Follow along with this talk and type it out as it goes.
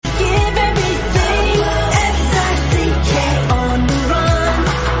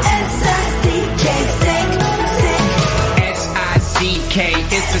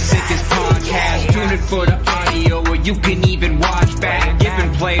it for the audio, or you can even watch back.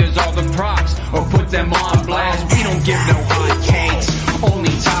 Giving players all the props, or put them on blast. We don't give no hot takes,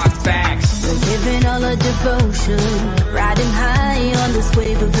 only talk facts. We're giving all our devotion, riding high on this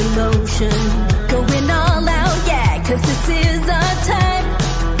wave of emotion. Going all out, yeah, 'cause this is our time.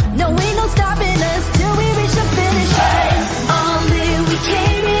 No, ain't no stopping us till we reach the finish line. All in, we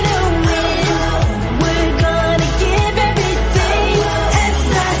came in to win. We're gonna give everything.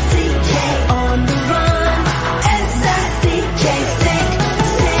 S-I-C-K on the run. S-I-C-K, sick.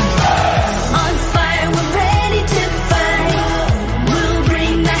 On fire, we're ready to fight. We'll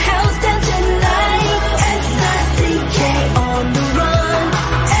bring the house down tonight. S-I-C-K on the run.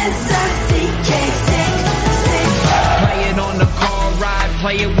 S-I-C-K, sick. Play it on the car ride,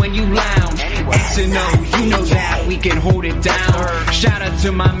 play it when you lounge. X and O, you know that we can hold it down. Shout out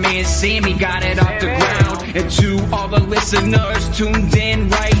to my man Sammy, got it off the ground. And to all the listeners tuned in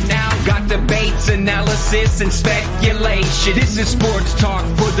right now, got debates, analysis, and speculation. This is sports talk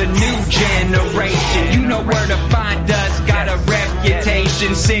for the new generation. You know where to find us, got a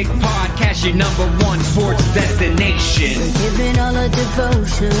reputation. Sick podcast, your #1 sports destination. Giving all our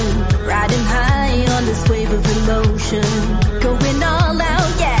devotion, riding high on this wave of emotion. Going all out,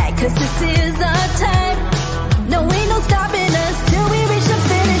 yeah, 'cause this is our time. No, ain't no stopping us till we reach the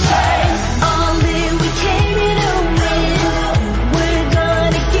finish line. All in, we came in to win. We're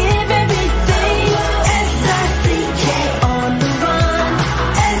gonna give everything. S-I-C-K on the run.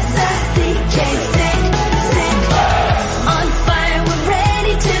 S-I-C-K, sick. On fire, we're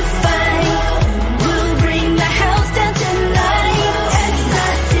ready to fight. We'll bring the house down tonight.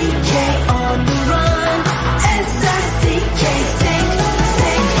 S-I-C-K on the run. S-I-C-K, sick.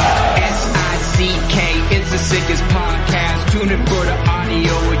 S-I-C-K is the sickest podcast. Tune in for the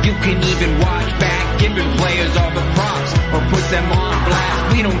audio, or you can even watch back. Giving players all the props, or put them on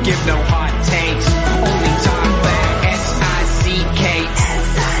blast. We don't give no hot takes, only talk back. S-I-C-K.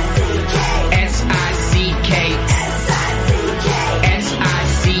 S-I-C-K. S-I-C-K.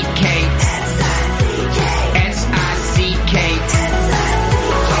 S-I-C-K. S-I-C-K. S-I-C-K.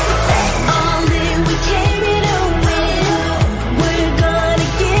 All in, we came in to win. We're gonna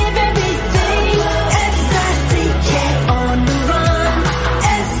give everything. S-I-C-K on the run.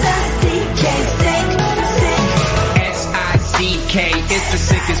 S-I-C-K, sick. S-I-C-K is the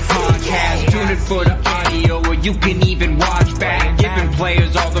sickest podcast. Tune in for the audio, or you can even watch back. Giving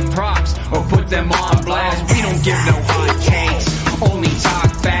players all the props, or put them on blast. We don't give no hot takes, only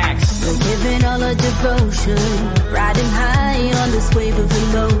talk facts. We're giving all our devotion, riding high on this wave of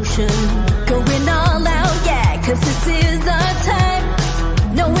emotion. Going all out, yeah, 'cause this is our time.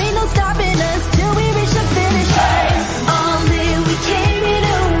 No, ain't no stopping us till we reach the finish line. All in, we came in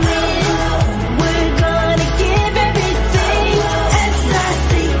to win. We're gonna give everything.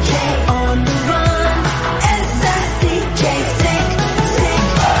 S-I-C-K on the run. S-I-C-K, sick.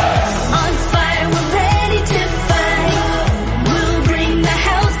 On fire, we're ready to fight. We'll bring the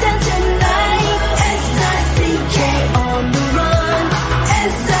house down tonight. S-I-C-K on the run.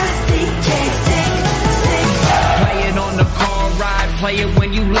 S-I-C-K, sick. Play it on the car ride, play it when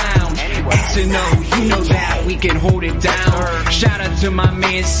you lounge. X and O, you know that we can hold it down. Shout out to my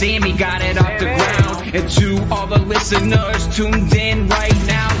man Sammy, got it off the ground. And to all the listeners tuned in right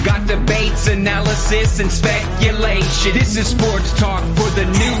now, got debates, analysis, and speculation. This is sports talk for the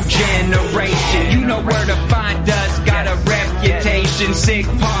new generation. You know where to find us, got a reputation. Sick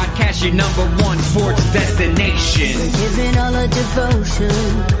podcast, your #1 sports destination. Giving all our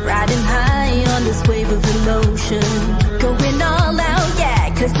devotion, riding high on this wave of emotion. Going all out, yeah,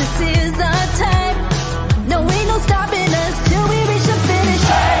 'cause this is our time. No, ain't no stopping us till we reach the finish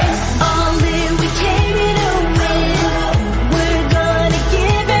line. All in, we came in to win. We're gonna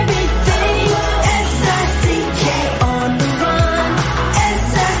give everything. S-I-C-K on the run.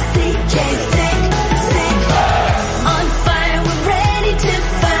 S-I-C-K, sick. On fire, we're ready to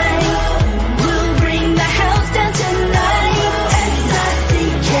fight. We'll bring the house down tonight.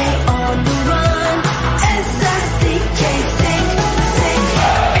 S-I-C-K on the run. S-I-C-K, sick.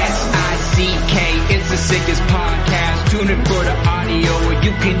 S-I-C-K is the sickest podcast. Tune in for the audio, or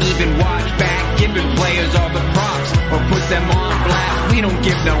you can even watch back. Giving players all the props, or put them on blast. We don't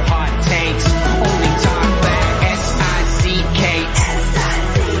give no hot takes, only talk back. S-I-C-K.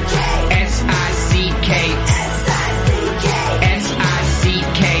 S-I-C-K. S-I-C-K.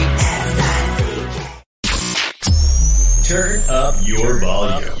 S-I-C-K. Turn up your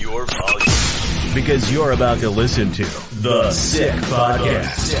volume. Because you're about to listen to The Sick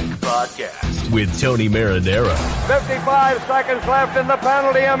Podcast. With Tony Marinaro. 55 seconds left in the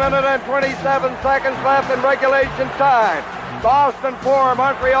penalty, a minute and 27 seconds left in regulation time. Boston 4,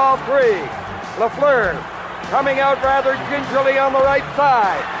 Montreal 3. Lafleur coming out rather gingerly on the right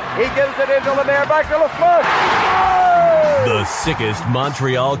side. He gives it into Lemaire, back to Lafleur. Oh! The sickest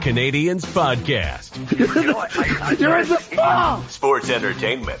Montreal Canadiens podcast. You're in the spot! Sports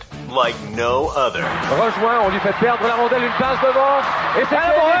entertainment like no other. Rejoint, on lui fait perdre la rondelle, une passe devant. Et c'est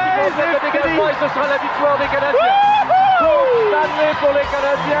le dégagement et ce sera la victoire des Canadiens. Coupe Stanley pour les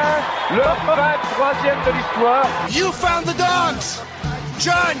Canadiens. Le 23e de l'histoire. You found the dogs!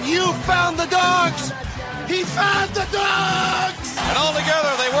 John, you found the dogs! He found the dogs! And all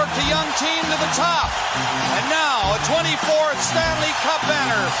together, they worked a young team to the top. And now, a 24th Stanley Cup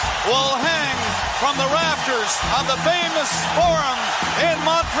banner will hang from the rafters of the famous Forum in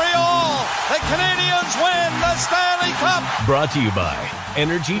Montreal. The Canadiens win the Stanley Cup. Brought to you by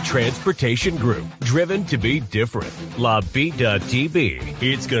Energy Transportation Group. Driven to be different. LaBita.tb.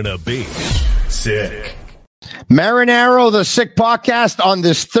 It's gonna be sick. Marinaro, the Sick Podcast on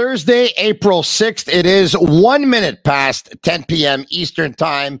this Thursday, April 6th. It is 1 minute past 10 p.m. Eastern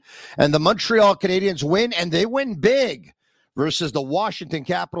Time, and the Montreal Canadiens win, and they win big versus the Washington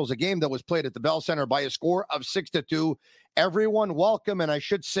Capitals, a game that was played at the Bell Center by a score of 6-2. Everyone, welcome, and I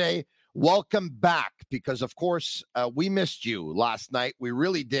should say welcome back because, of course, we missed you last night. We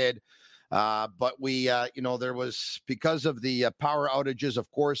really did. But we, there was, because of the power outages,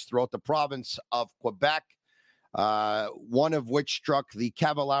 of course, throughout the province of Quebec, one of which struck the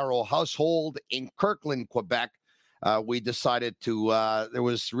Cavallaro household in Kirkland, Quebec. We decided to, there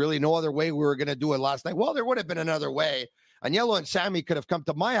was really no other way we were going to do it last night. Well, there would have been another way. Agnello and Sammy could have come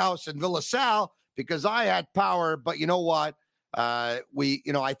to my house in Villa Sal because I had power. But you know what? I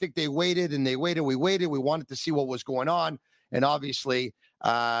think they waited and they waited. We waited. We wanted to see what was going on. And obviously,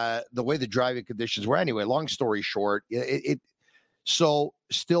 the way the driving conditions were. Anyway, long story short, so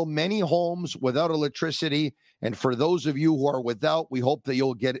still many homes without electricity. And for those of you who are without, we hope that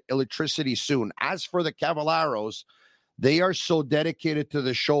you'll get electricity soon. As for the Cavalaros, they are so dedicated to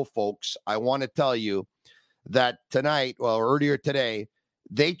the show, folks. I want to tell you that tonight, well, earlier today,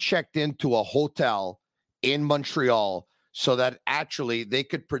 they checked into a hotel in Montreal so that actually they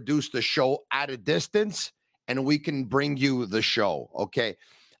could produce the show at a distance and we can bring you the show. Okay.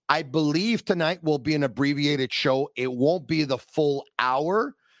 I believe tonight will be an abbreviated show. It won't be the full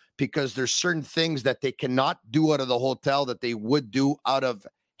hour because there's certain things that they cannot do out of the hotel that they would do out of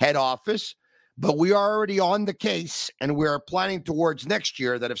head office. But we are already on the case, and we are planning towards next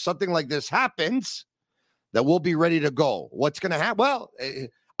year that if something like this happens, that we'll be ready to go. What's going to happen? Well,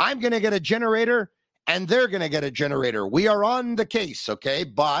 I'm going to get a generator, and they're going to get a generator. We are on the case, okay?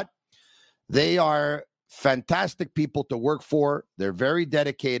 But they are fantastic people to work for. They're very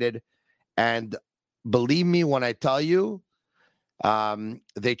dedicated. And believe me when I tell you,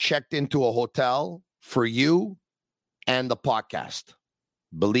 they checked into a hotel for you and the podcast.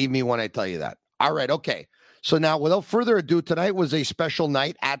 Believe me when I tell you that. All right. Okay. So now, without further ado, tonight was a special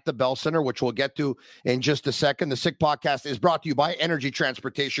night at the Bell Center, which we'll get to in just a second. The Sick Podcast is brought to you by Energy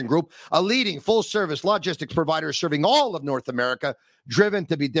Transportation Group, a leading full-service logistics provider serving all of North America, driven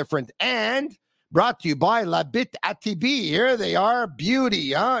to be different, and brought to you by LaBita.tb. Here they are.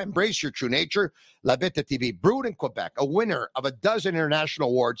 Beauty, huh? Embrace your true nature. LaBita.tb, brewed in Quebec, a winner of a dozen international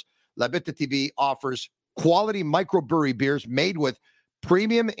awards. LaBita.tb offers quality microbrewery beers made with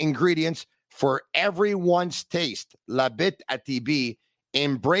premium ingredients for everyone's taste. LaBita.tb,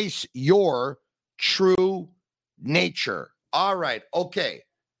 embrace your true nature. All right. Okay.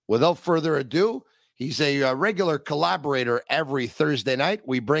 Without further ado, he's a regular collaborator every Thursday night.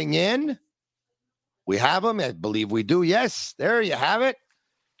 We have him. I believe we do. Yes, there you have it.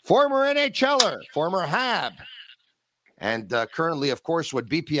 Former NHLer, former Hab, and currently, of course, with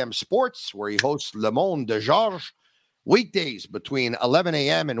BPM Sports, where he hosts Le Monde de Georges, weekdays between 11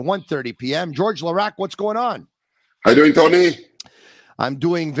 a.m. and 1:30 p.m. George Larac, what's going on? How you doing, Tony? I'm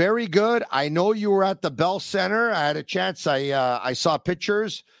doing very good. I know you were at the Bell Center. I had a chance. I saw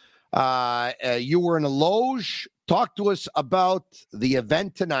pictures. You were in a loge. Talk to us about the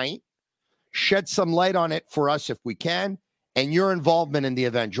event tonight. Shed some light on it for us if we can, and your involvement in the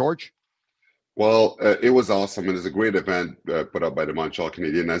event, George. Well, it was awesome. It was a great event put up by the Montreal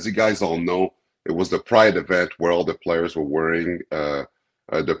Canadiens. As you guys all know, it was the Pride event where all the players were wearing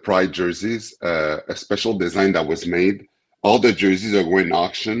the Pride jerseys, a special design that was made. All the jerseys are going to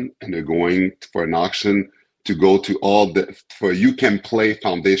auction, and they're going for an auction to go to for You Can Play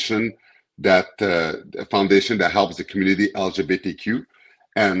Foundation, that foundation that helps the community LGBTQ.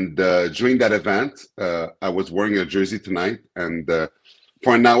 And during that event, I was wearing a jersey tonight. And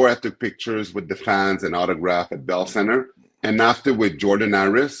for an hour, I took pictures with the fans and autograph at Bell Center. And after with Jordan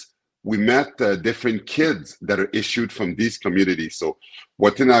Harris, we met different kids that are issued from these communities. So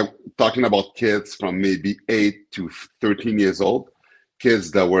we're talking about kids from maybe 8 to 13 years old,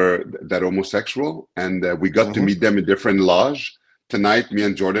 kids that are homosexual, and we got to meet them in different lodge. Tonight, me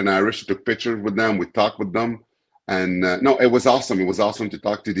and Jordan Irish took pictures with them. We talked with them. And no, it was awesome. It was awesome to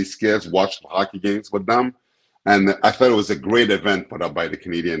talk to these kids, watch hockey games with them. And I thought it was a great event put up by the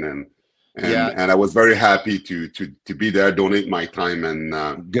Canadian. And I was very happy to be there, donate my time,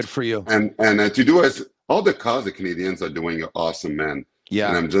 and good for you. And to do as all the cause the Canadians are doing are awesome, man. Yeah,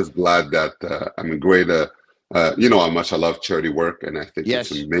 and I'm just glad that I'm a great. You know how much I love charity work, and I think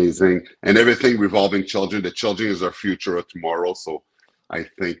it's amazing. And everything revolving children. The children is our future of tomorrow. So I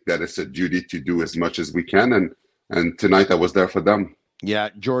think that it's a duty to do as much as we can. And tonight I was there for them. Yeah,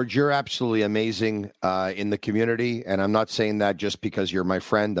 George, you're absolutely amazing in the community. And I'm not saying that just because you're my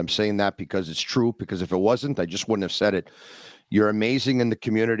friend. I'm saying that because it's true. Because if it wasn't, I just wouldn't have said it. You're amazing in the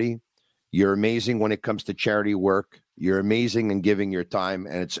community. You're amazing when it comes to charity work. You're amazing in giving your time.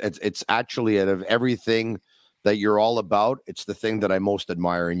 And it's actually, out of everything that you're all about, it's the thing that I most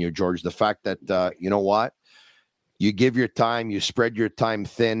admire in you, George. The fact that, you know what? You give your time, you spread your time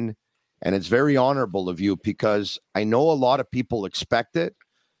thin. And it's very honorable of you, because I know a lot of people expect it,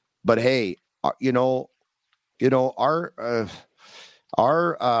 but hey, our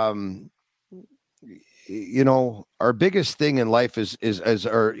biggest thing in life is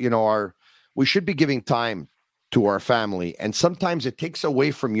we should be giving time to our family. And sometimes it takes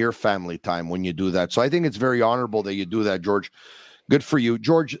away from your family time when you do that. So I think it's very honorable that you do that, George. Good for you,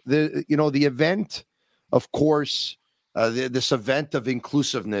 George. The event, of course, this event of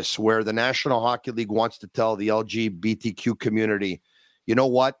inclusiveness where the National Hockey League wants to tell the LGBTQ community, you know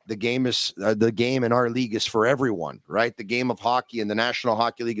what? The game in our league is for everyone, right? The game of hockey in the National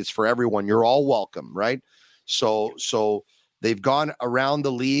Hockey League is for everyone. You're all welcome, right? So they've gone around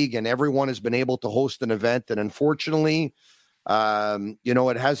the league and everyone has been able to host an event. And unfortunately,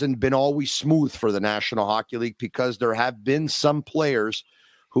 it hasn't been always smooth for the National Hockey League, because there have been some players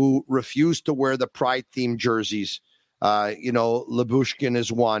who refuse to wear the pride-themed jerseys. Lyubushkin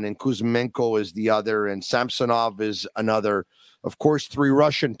is one, and Kuzmenko is the other, and Samsonov is another. Of course, 3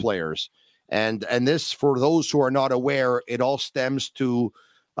 Russian players. And this, for those who are not aware, it all stems to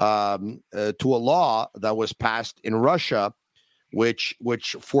a law that was passed in Russia, which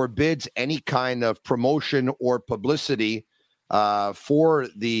forbids any kind of promotion or publicity for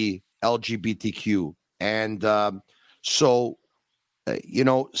the LGBTQ. And some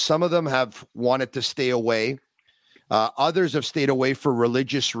of them have wanted to stay away. Others have stayed away for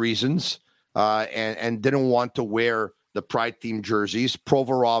religious reasons and didn't want to wear the pride-themed jerseys.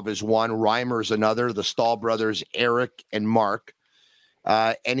 Provorov is one, Reimer is another, the Stahl brothers, Eric and Mark.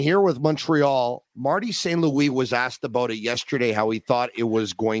 And here with Montreal, Marty St. Louis was asked about it yesterday, how he thought it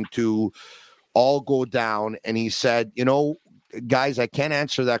was going to all go down. And he said, guys, I can't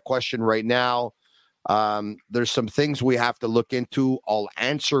answer that question right now. There's some things we have to look into. I'll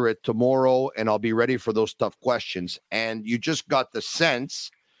answer it tomorrow, and I'll be ready for those tough questions. And you just got the sense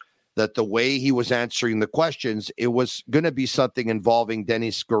that the way he was answering the questions, it was going to be something involving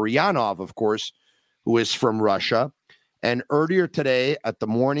Denis Gurianov, of course, who is from Russia. And earlier today at the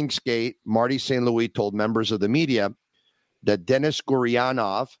morning skate, Marty St. Louis told members of the media that Denis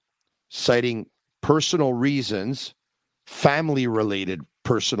Gurianov, citing personal reasons, family-related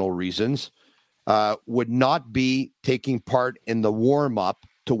personal reasons, would not be taking part in the warm-up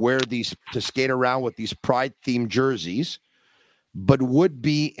to skate around with these pride-themed jerseys, but would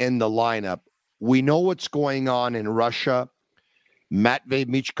be in the lineup. We know what's going on in Russia. Matvei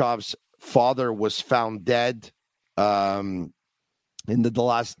Michkov's father was found dead in the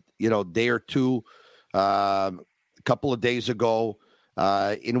last day or two, a couple of days ago,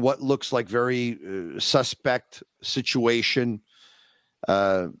 in what looks like very suspect situation.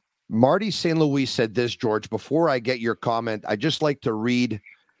 Marty St. Louis said this, George. Before I get your comment, I'd just like to read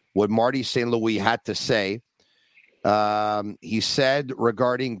what Marty St. Louis had to say. He said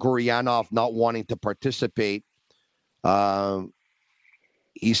regarding Gurianov not wanting to participate,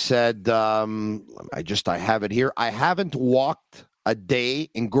 he said, I have it here. I haven't walked a day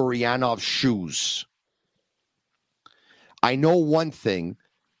in Gurianov's shoes. I know one thing.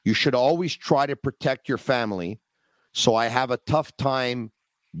 You should always try to protect your family. So I have a tough time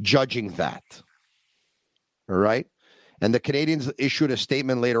judging that. All right. And the Canadians issued a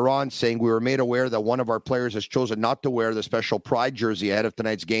statement later on saying, we were made aware that one of our players has chosen not to wear the special pride jersey ahead of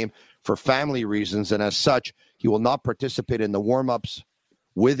tonight's game for family reasons. And as such, he will not participate in the warm-ups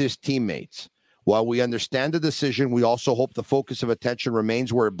with his teammates. While we understand the decision, we also hope the focus of attention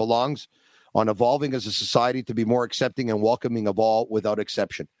remains where it belongs, on evolving as a society to be more accepting and welcoming of all without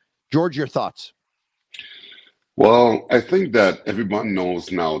exception. George, your thoughts? Well, I think that everyone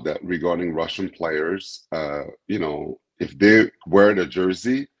knows now that regarding Russian players, if they wear the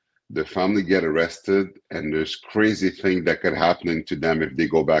jersey, the family get arrested, and there's crazy things that could happen to them if they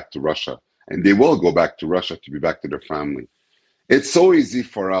go back to Russia. And they will go back to Russia to be back to their family. It's so easy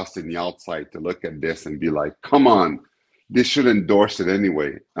for us in the outside to look at this and be like, come on, they should endorse it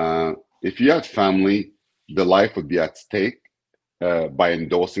anyway. If you had family, the life would be at stake by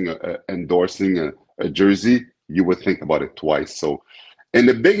endorsing a jersey. You would think about it twice. So in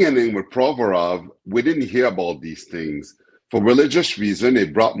the beginning with Provorov, we didn't hear about these things. For religious reason,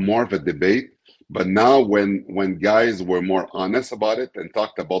 it brought more of a debate. But now when guys were more honest about it and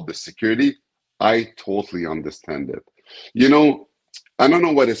talked about the security, I totally understand it. I don't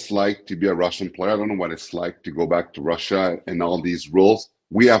know what it's like to be a Russian player. I don't know what it's like to go back to Russia and all these rules.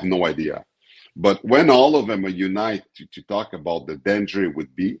 We have no idea. But when all of them are unite to talk about the danger it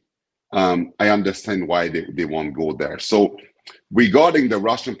would be, I understand why they won't go there. So regarding the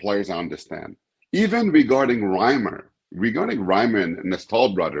Russian players, I understand. Even regarding Reimer and the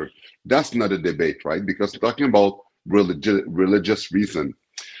Stahl brother, that's not a debate, right? Because we're talking about religious reason.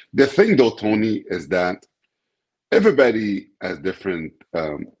 The thing, though, Tony, is that everybody has different,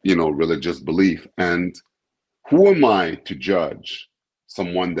 religious belief. And who am I to judge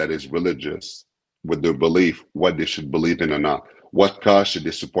someone that is religious with their belief, what they should believe in or not? What cause should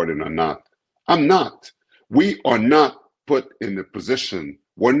they support in or not? I'm not. We are not put in a position.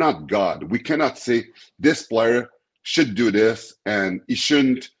 We're not God. We cannot say this player should do this and he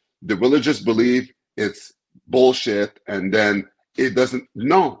shouldn't. The religious belief, it's bullshit, and then it doesn't.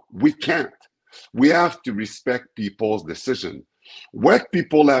 No, we can't. We have to respect people's decision. What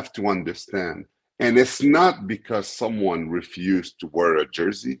people have to understand, and it's not because someone refused to wear a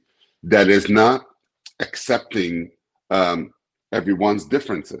jersey that is not accepting everyone's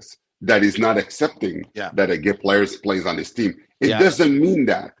differences, that is not accepting that a gay player plays on his team. It doesn't mean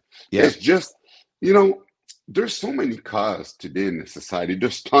that. It's just, there's so many causes today in the society.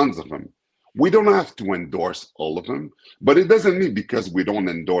 There's tons of them. We don't have to endorse all of them, but it doesn't mean because we don't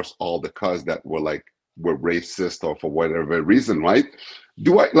endorse all the causes that we're racist or for whatever reason, right?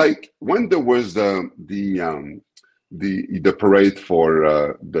 When there was the parade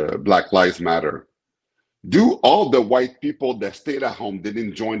for the Black Lives Matter, do all the white people that stayed at home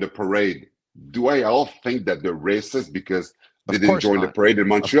didn't join the parade? Do I all think that they're racist because they didn't join the parade in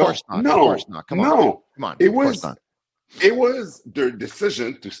Montreal? Of course not. No, of course not. Come on. It was their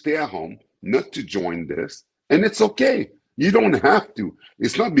decision to stay at home, not to join this, and it's okay. You don't have to.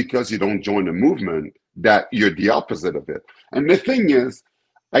 It's not because you don't join a movement that you're the opposite of it. And the thing is,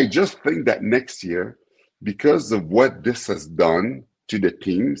 I just think that next year, because of what this has done to the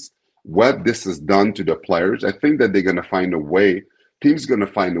teams, what this has done to the players, I think that they're going to find a way. Teams going to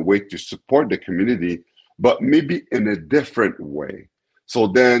find a way to support the community, but maybe in a different way. So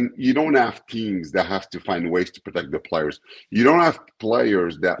then you don't have teams that have to find ways to protect the players. You don't have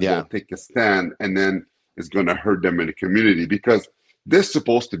players that will take a stand and then it's going to hurt them in the community, because this is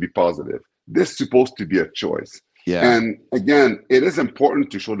supposed to be positive. This is supposed to be a choice. And again, it is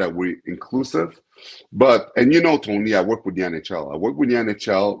important to show that we're inclusive. And Tony, I work with the NHL. I work with the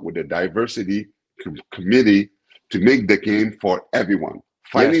NHL with a diversity committee to make the game for everyone.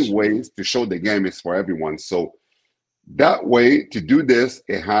 Finding ways to show the game is for everyone. So that way, to do this,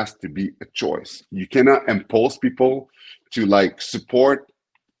 it has to be a choice. You cannot impose people to support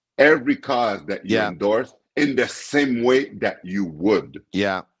every cause that you endorse in the same way that you would.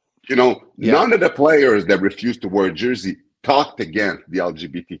 None of the players that refuse to wear a jersey talked against the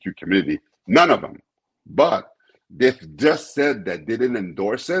LGBTQ community. None of them. But they've just said that they didn't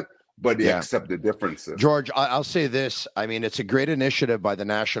endorse it, but they accept the differences. George, I'll say this. I mean, it's a great initiative by the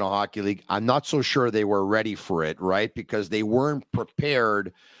National Hockey League. I'm not so sure they were ready for it, right? Because they weren't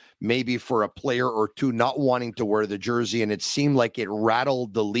prepared maybe for a player or two not wanting to wear the jersey, and it seemed like it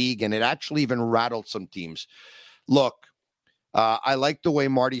rattled the league, and it actually even rattled some teams. Look, I like the way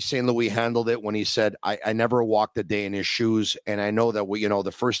Marty St. Louis handled it when he said, I never walked a day in his shoes. And I know that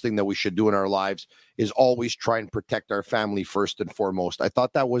the first thing that we should do in our lives is always try and protect our family first and foremost. I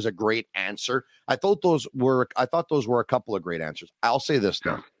thought that was a great answer. I thought those were a couple of great answers. I'll say this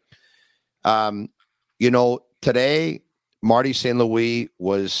though. Today, Marty St. Louis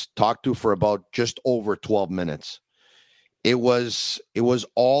was talked to for about just over 12 minutes. It was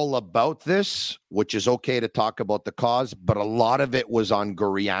all about this, which is okay to talk about the cause, but a lot of it was on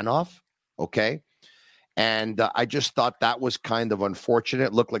Gurianov, okay? And I just thought that was kind of unfortunate.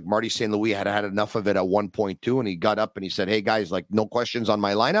 It looked like Marty St. Louis had enough of it at 1.2, and he got up and he said, hey, guys, no questions on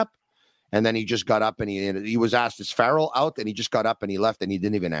my lineup. And then he just got up and he was asked, is Farrell out? And he just got up and he left and he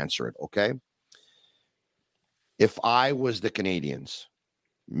didn't even answer it, okay? If I was the Canadians,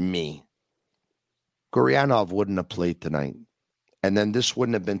 me, Gurianov wouldn't have played tonight. And then this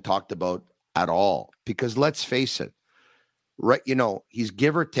wouldn't have been talked about at all. Because let's face it, right? He's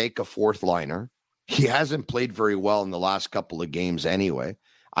give or take a fourth liner. He hasn't played very well in the last couple of games anyway.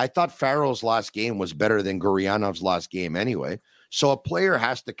 I thought Farrell's last game was better than Gurianov's last game anyway. So a player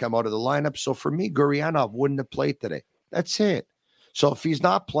has to come out of the lineup. So for me, Gurianov wouldn't have played today. That's it. So if he's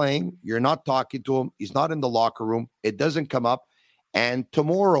not playing, you're not talking to him. He's not in the locker room. It doesn't come up. And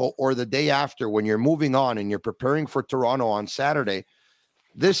tomorrow or the day after, when you're moving on and you're preparing for Toronto on Saturday,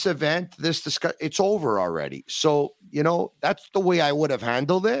 this event, it's over already. So, that's the way I would have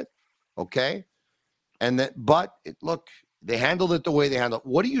handled it. Okay. Look, they handled it the way they handled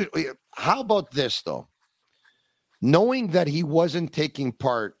it. How about this though? Knowing that he wasn't taking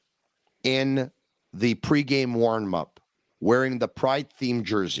part in the pregame warm-up, wearing the Pride-themed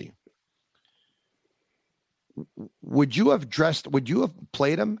jersey, would you have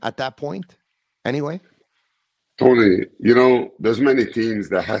played him at that point anyway? Tony, there's many teams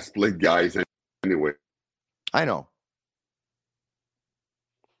that has played guys anyway. I know.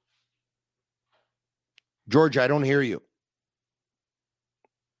 George, I don't hear you.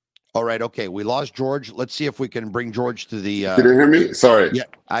 All right, okay. We lost George. Let's see if we can bring George to the... Can you hear me? Sorry. Yeah,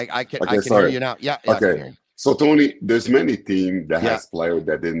 I can hear you now. Yeah, okay. So, Tony, there's many teams that has players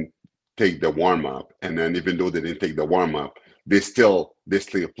that didn't take the warm-up, and then even though they didn't take the warm-up, they still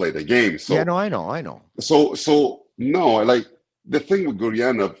play the game. So, yeah, no, I know. So no, like, the thing with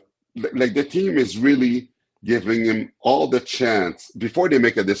Gurianov, like, the team is really giving him all the chance before they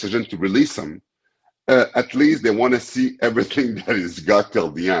make a decision to release him. At least they want to see everything that he's got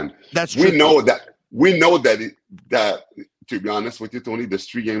till the end. That's true. We know that to be honest with you, Tony, there's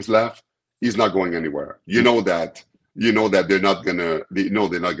 3 games left. He's not going anywhere. You know that they're not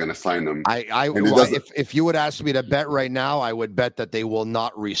gonna sign him. If you would ask me to bet right now, I would bet that they will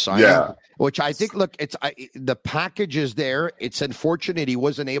not re-sign him. Which I think, look, the package is there. It's unfortunate he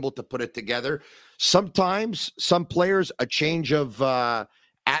wasn't able to put it together. Sometimes some players, a change of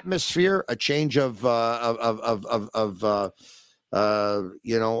atmosphere, a change of a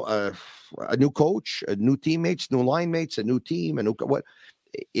new coach, new teammates, new line mates, a new team,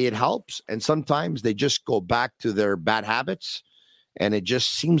 it helps. And sometimes they just go back to their bad habits. And it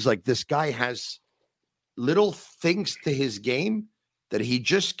just seems like this guy has little things to his game that he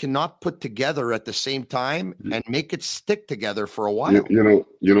just cannot put together at the same time and make it stick together for a while.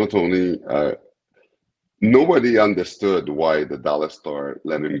 Tony, nobody understood why the Dallas Stars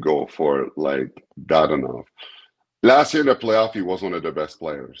let him go for like that enough. Last year in the playoff, he was one of the best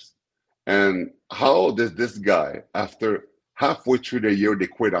players. And how does this guy, after halfway through the year, they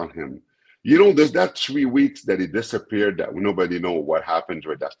quit on him? There's that 3 weeks that he disappeared that nobody know what happened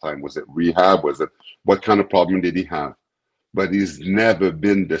during that time. Was it rehab? Was it what kind of problem did he have? But he's never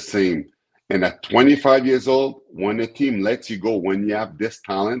been the same. And at 25 years old, when a team lets you go, when you have this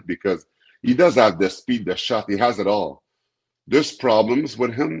talent, because he does have the speed, the shot, he has it all. There's problems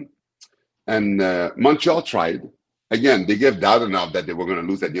with him. And Montreal tried. Again, they gave Dadonov that they were going to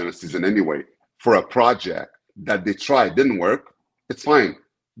lose at the end of the season anyway for a project that they tried. Didn't work. It's fine.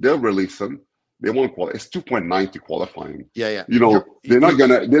 They'll release him. They won't qualify. It's 2.9 to qualify him. Yeah. They're not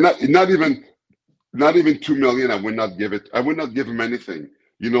even 2 million. I would not give him anything.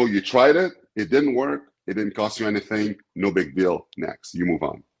 You tried it. It didn't work. It didn't cost you anything. No big deal. Next, you move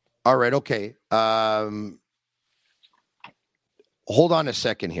on. All right. Okay. Hold on a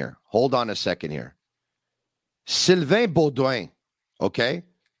second here. Sylvain Beaudoin. Okay.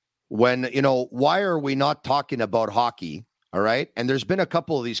 When, why are we not talking about hockey? All right. And there's been a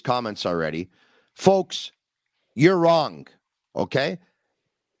couple of these comments already. Folks, you're wrong. Okay.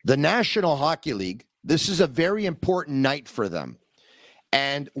 The National Hockey League, this is a very important night for them.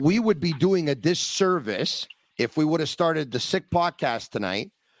 And we would be doing a disservice if we would have started the Sick Podcast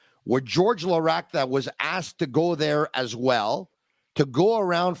tonight, where George Larac, that was asked to go there as well, to go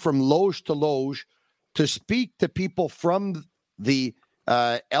around from loge to loge to speak to people from the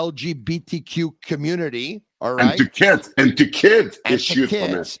LGBTQ community. All right. And to kids.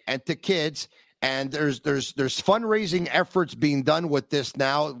 And there's fundraising efforts being done with this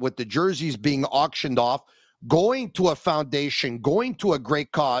now, with the jerseys being auctioned off, going to a foundation, going to a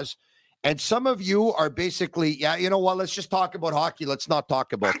great cause. And some of you are basically, let's just talk about hockey. Let's not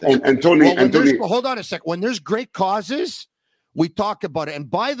talk about that. And Tony, hold on a sec. When there's great causes, we talk about it. And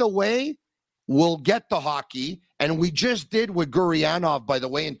by the way, we'll get to hockey. And we just did with Gurianov, by the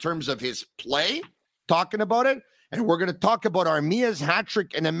way, in terms of his play, talking about it. And we're going to talk about Armia's hat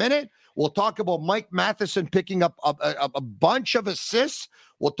trick in a minute. We'll talk about Mike Matheson picking up a bunch of assists.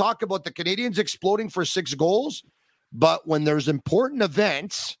 We'll talk about the Canadiens exploding for 6 goals. But when there's important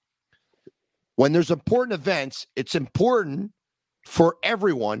events, it's important for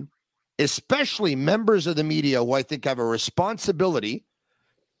everyone, especially members of the media, who I think have a responsibility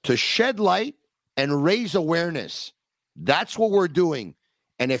to shed light and raise awareness. That's what we're doing.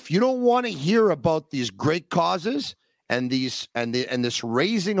 And if you don't want to hear about these great causes and this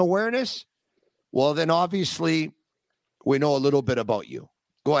raising awareness, well, then obviously we know a little bit about you.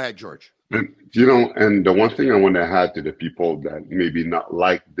 Go ahead, George. And, and the one thing I want to add to the people that maybe not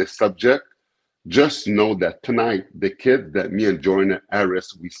like this subject, just know that tonight, the kids that me and Jordan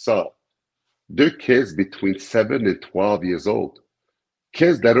Harris, we saw, they're kids between 7 and 12 years old.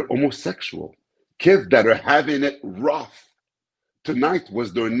 Kids that are homosexual. Kids that are having it rough. Tonight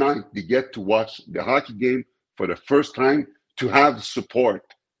was their night to get to watch the hockey game for the first time, to have support.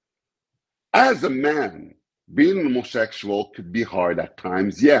 As a man, being homosexual could be hard at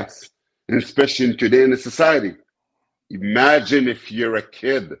times, yes, and especially in today in the society. Imagine if you're a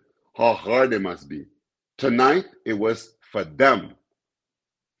kid, how hard it must be. Tonight, it was for them.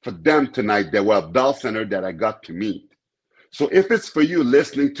 For them tonight, they were a Bell Center that I got to meet. So if it's for you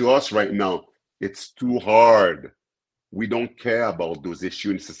listening to us right now, it's too hard. We don't care about those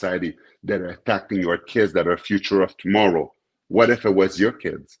issues in society that are attacking your kids that are future of tomorrow. What if it was your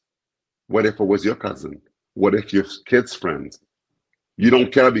kids? What if it was your cousin? What if your kids' friends? You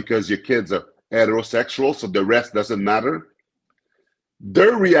don't care because your kids are heterosexual, so the rest doesn't matter?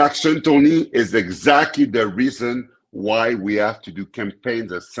 Their reaction, Tony, is exactly the reason why we have to do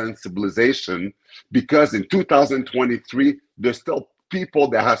campaigns of sensibilization, because in 2023, there's still people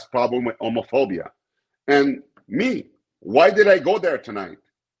that has problem with homophobia. And me, why did I go there tonight?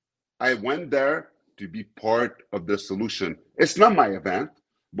 I went there to be part of the solution. It's not my event,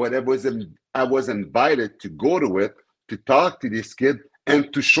 but I was invited to go to it, to talk to this kid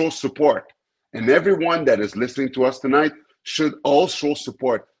and to show support. And everyone that is listening to us tonight should all show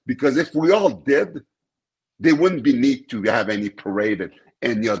support, because if we all did, there wouldn't be need to have any parade and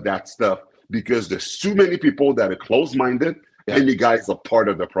any of that stuff, because there's too many people that are closed-minded, and you guys are part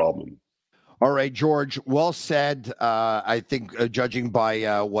of the problem. All right, George, well said. I think judging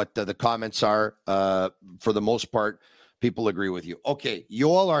by what the comments are, for the most part, people agree with you. Okay,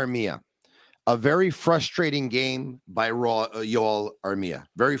 Yoel Armia. A very frustrating game by Yoel Armia.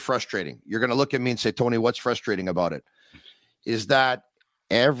 Very frustrating. You're going to look at me and say, Tony, what's frustrating about it? Is that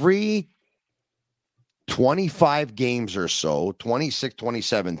every 25 games or so, 26,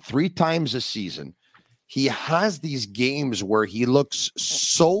 27, 3 times a season, he has these games where he looks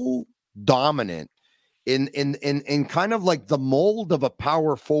so dominant in kind of like the mold of a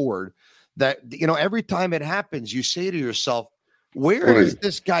power forward that, every time it happens, you say to yourself, where has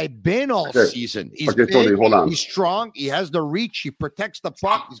this guy been all season? He's big, Tony, hold on. He's strong, he has the reach, he protects the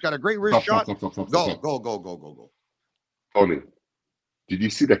puck, he's got a great wrist shot. Go. Tony, did you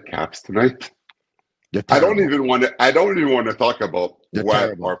see the Caps tonight? I don't even want to talk about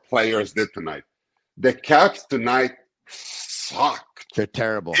what our players did tonight. The Caps tonight sucked. They're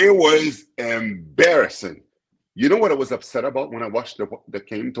terrible. It was embarrassing. You know what I was upset about when I watched the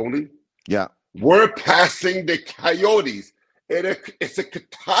game, Tony? Yeah. We're passing the Coyotes. It's a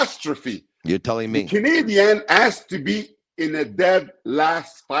catastrophe. You're telling me. The Canadian has to be in a dead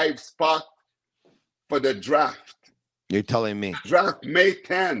last 5 spot for the draft. You're telling me. Draft May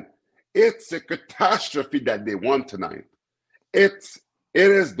 10. It's a catastrophe that they won tonight. It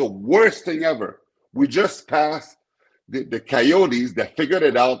is the worst thing ever. We just passed the Coyotes that figured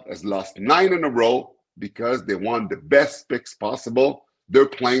it out, has lost 9 in a row because they won the best picks possible. They're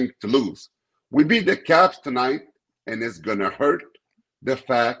playing to lose. We beat the Caps tonight, and it's going to hurt the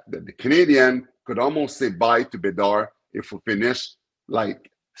fact that the Canadian could almost say bye to Bedard if we finish like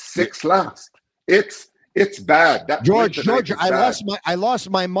 6th last. It's bad. That George, I lost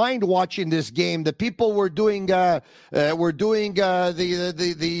my mind watching this game. The people were doing the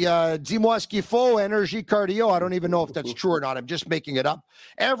dis-moi ce qu'il faut energy cardio. I don't even know if that's true or not. I'm just making it up.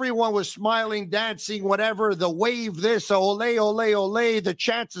 Everyone was smiling, dancing, whatever. The wave, this, ole, ole, ole, the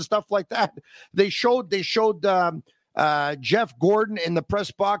chants and stuff like that. They showed Jeff Gordon in the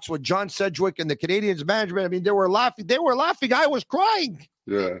press box with John Sedgwick and the Canadiens management. I mean, they were laughing. I was crying.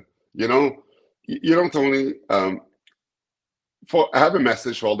 Yeah, Tony, I have a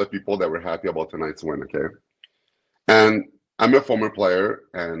message for all the people that were happy about tonight's win, okay? And I'm a former player,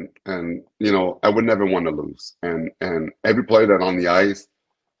 and I would never want to lose. And every player that on the ice,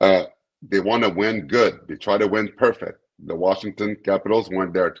 they want to win good. They try to win perfect. The Washington Capitals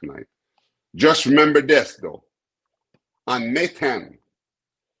weren't there tonight. Just remember this, though. On May 10,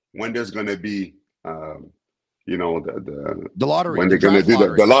 when there's going to be, the lottery. When they're going to do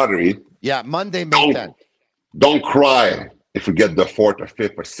the lottery. Yeah, Monday, May 10th. Don't cry if we get the 4th or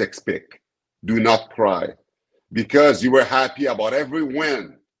 5th or 6th pick. Do not cry, because you were happy about every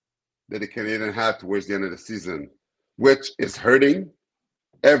win that the Canadian had towards the end of the season, which is hurting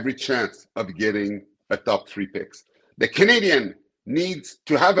every chance of getting a top 3 picks. The Canadian needs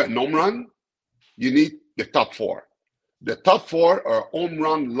to have a home run. You need the top 4. The top 4 are home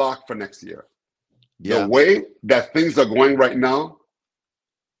run lock for next year. Yeah. The way that things are going right now,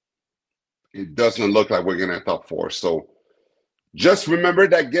 it doesn't look like we're going to top 4. So just remember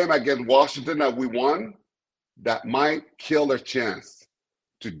that game against Washington that we won. That might kill their chance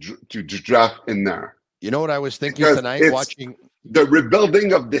to draft in there. You know what I was thinking tonight watching? The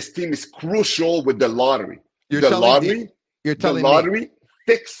rebuilding of this team is crucial with the lottery. You're telling me.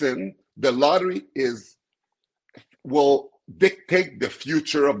 Fixing the lottery will dictate the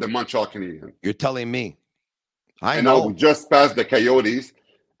future of the Montreal Canadiens. You're telling me. I know. We just passed the Coyotes,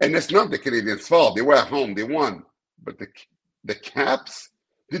 and it's not the Canadiens' fault. They were at home. They won. But the Caps,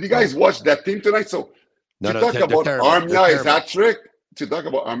 did you guys watch that team tonight? So talk about Armia's hat trick, to talk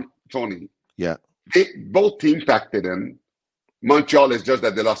about Tony. Yeah. Both teams packed it in. Montreal is just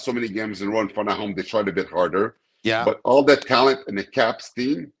that they lost so many games in a row in front of home. They tried a bit harder. Yeah. But all the talent in the Caps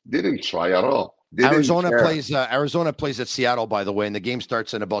team didn't try at all. Arizona plays at Seattle, by the way, and the game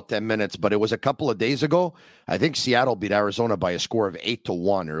starts in about 10 minutes. But it was a couple of days ago. I think Seattle beat Arizona by a score of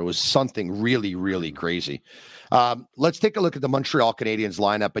 8-1, or it was something really, really crazy. Let's take a look at the Montreal Canadiens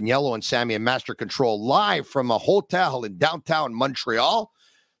lineup. And Yellow and Sammy in Master Control live from a hotel in downtown Montreal.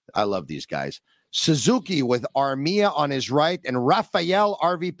 I love these guys. Suzuki with Armia on his right and Raphael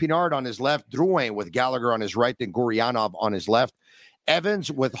RV Pinard on his left. Drouin with Gallagher on his right and Gurianov on his left.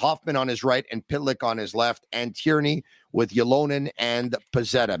 Evans with Hoffman on his right and Pitlick on his left. And Tierney with Ylonen and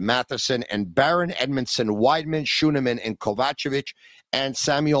Pezzetta. Matheson and Barron, Edmondson, Weidman, Schuneman, and Kovacevic. And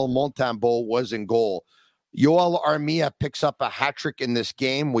Samuel Montembeault was in goal. Yoel Armia picks up a hat trick in this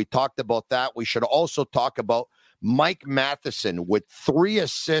game. We talked about that. We should also talk about Mike Matheson with 3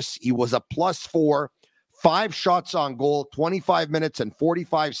 assists. He was a +4, 5 shots on goal, 25 minutes and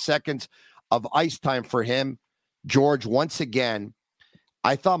 45 seconds of ice time for him. George, once again,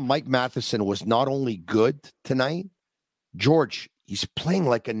 I thought Mike Matheson was not only good tonight. George, he's playing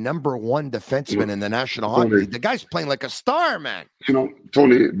like a number 1 defenseman in the National Hockey League. The guy's playing like a star, man.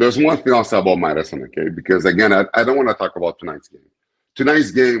 Tony, there's one thing I'll say about Matheson, okay? Because, again, I don't want to talk about tonight's game.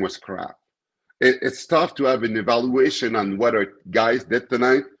 Tonight's game was crap. It's tough to have an evaluation on what our guys did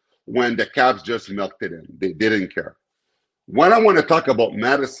tonight when the Caps just milked it in. They didn't care. What I want to talk about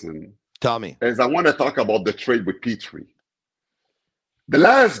Matheson, tell me, is I want to talk about the trade with Petrie. The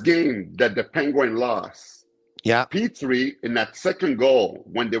last game that the Penguins lost, Petrie, in that second goal,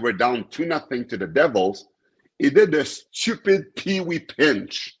 when they were down 2-0 to the Devils, he did a stupid pee-wee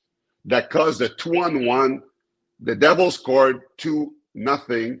pinch that caused a 2-on-1. The Devils scored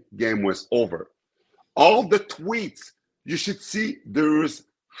 2-0. Game was over. All the tweets, you should see there's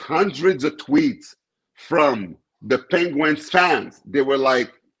hundreds of tweets from the Penguins fans. They were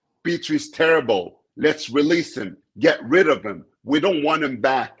like, Petrie's terrible. Let's release him. Get rid of him. We don't want him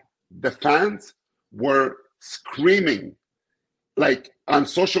back. The fans were screaming. Like on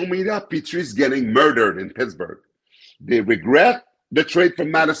social media, Petrie's getting murdered in Pittsburgh. They regret the trade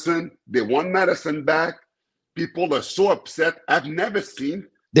from Madison. They want Madison back. People are so upset. I've never seen.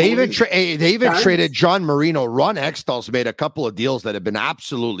 They even traded John Marino. Ron Hextall's made a couple of deals that have been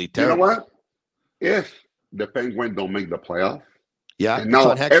absolutely terrible. You know what? If the Penguins don't make the playoff, and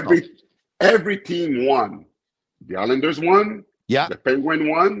now every team won. The Islanders won. Yeah. The Penguins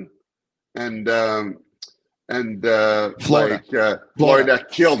won, and Florida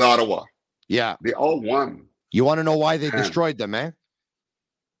killed Ottawa. Yeah. They all won. You want to know why they destroyed them, man?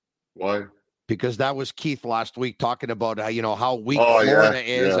 Why? Because that was Keith last week talking about how weak Florida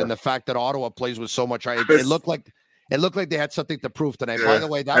is and the fact that Ottawa plays with so much. It looked like they had something to prove tonight. By the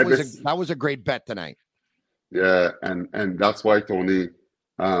way, that was a great bet tonight. Yeah, and that's why, Tony.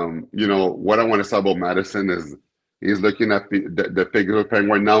 What I want to say about Madison is he's looking at the Pittsburgh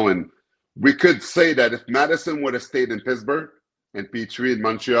Penguins now, and we could say that if Madison would have stayed in Pittsburgh and Petrie in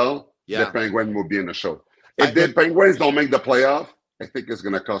Montreal, the Penguins would be in the show. If the Penguins don't make the playoff, I think it's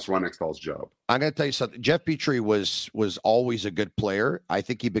going to cost Ron Hextall's job. I'm going to tell you something. Jeff Petrie was always a good player. I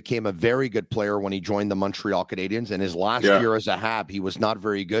think he became a very good player when he joined the Montreal Canadiens. And his last year as a Hab, he was not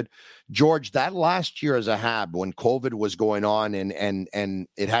very good. George, that last year as a Hab, when COVID was going on and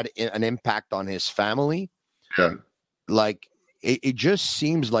it had an impact on his family, like it just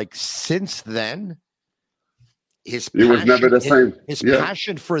seems like since then, his He was never the same. His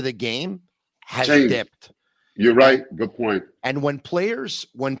passion for the game has dipped. You're right. Good point. And when players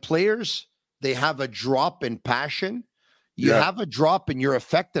they have a drop in passion, you have a drop in your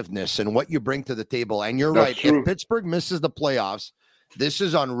effectiveness and what you bring to the table. And you're right. True. If Pittsburgh misses the playoffs, this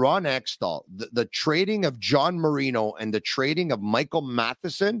is on Ron Extall. The trading of John Marino and the trading of Michael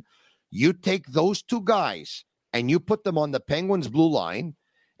Matheson, you take those two guys and you put them on the Penguins' blue line,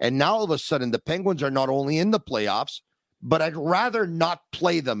 and now all of a sudden the Penguins are not only in the playoffs, but I'd rather not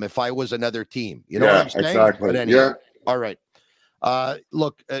play them if I was another team. You know what I'm saying? Exactly. But anyway, all right.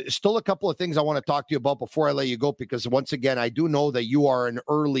 Look, still a couple of things I want to talk to you about before I let you go, because once again, I do know that you are an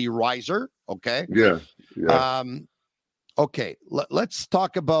early riser. Okay. Yeah. Okay. Let's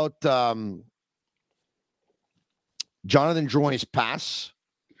talk about Jonathan Drouin's pass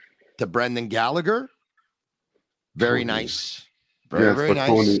to Brendan Gallagher. Very nice. Very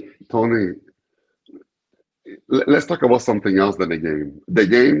nice. Tony, let's talk about something else than the game. The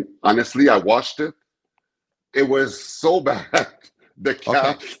game, honestly, I watched it. It was so bad. The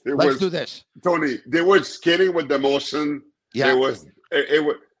Caps. Okay. Let's do this, Tony. They were skating with the motion. Yeah. It was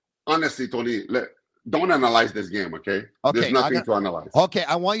honestly, Tony. Don't analyze this game, okay? There's nothing to analyze. Okay,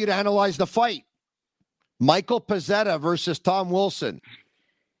 I want you to analyze the fight. Michael Pezzetta versus Tom Wilson.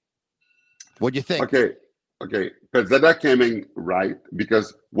 What do you think? Okay. Pezzetta came in right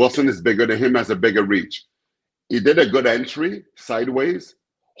because Wilson is bigger than him, has a bigger reach. He did a good entry sideways,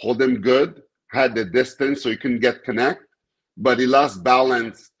 hold him good, had the distance so he couldn't get connect, but he lost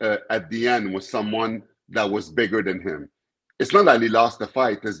balance at the end with someone that was bigger than him. It's not that he lost the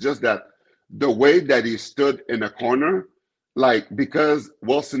fight. It's just that the way that he stood in a corner, like because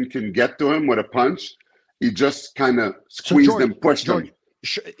Wilson can get to him with a punch, he just kind of squeezed and pushed him.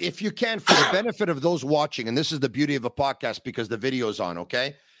 If you can, for the benefit of those watching, and this is the beauty of a podcast because the video's on,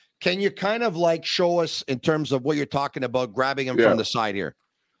 okay? Can you kind of like show us in terms of what you're talking about, grabbing him from the side here?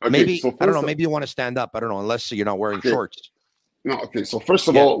 Okay, maybe, so I don't know, maybe you want to stand up. I don't know, unless you're not wearing shorts. No, okay. So first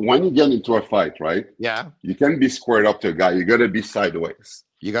of all, when you get into a fight, right? Yeah. You can't be squared up to a guy. You got to be sideways.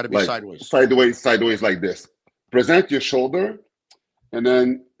 You got to be like, sideways. Sideways like this. Present your shoulder, and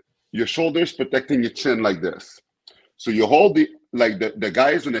then your shoulders protecting your chin like this. So you hold the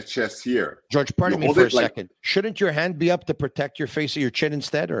guys in the chest here. George, pardon me for a second. Shouldn't your hand be up to protect your face or your chin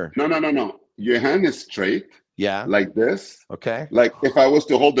instead, or? No. Your hand is straight. Yeah. Like this. Okay. Like if I was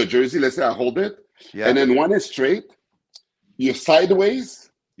to hold the jersey, let's say I hold it. Yeah. And then one is straight. You're sideways.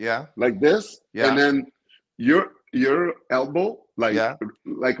 Yeah. Like this. Yeah. And then your elbow,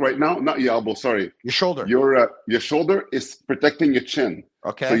 like right now, not your elbow, sorry. Your shoulder. Your shoulder is protecting your chin.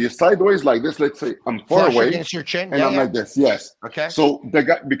 Okay. So you're sideways like this. Let's say I'm far away. Against your chin. And I'm like this. Yes. Okay. So the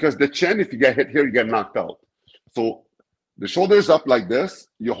guy, because the chin, if you get hit here, you get knocked out. So the shoulder's up like this.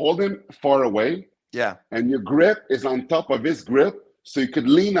 You hold him far away. Yeah. And your grip is on top of his grip. So you could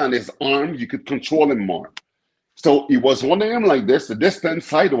lean on his arm. You could control him more. So he was holding him like this, the distance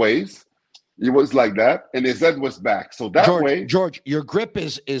sideways. He was like that, and his head was back. So that way, George, your grip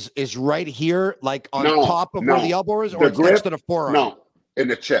is right here, like on top of where the elbow is, or it's grip, next to the forearm? No, in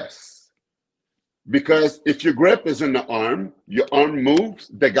the chest. Because if your grip is in the arm, your arm moves,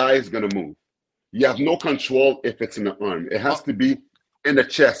 the guy is going to move. You have no control if it's in the arm. It has to be in the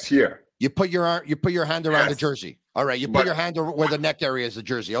chest here. You put your hand around the jersey. All right, you put your hand over where the neck area is the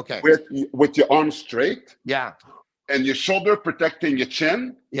jersey. Okay. With your arm straight. Yeah. And your shoulder protecting your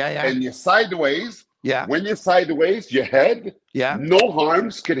chin. Yeah. And you're sideways. Yeah. When you're sideways, your head. Yeah. No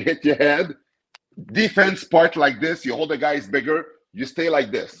harms could hit your head. Defense part like this. You hold the guy's bigger. You stay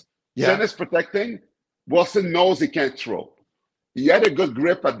like this. Yeah. Chin is protecting. Wilson knows he can't throw. He had a good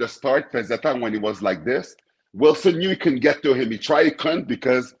grip at the start, Pezzetta, when he was like this. Wilson knew he couldn't get to him. He tried, he couldn't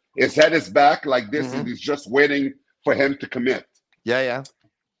because his head is back like this, and he's just waiting for him to commit. Yeah.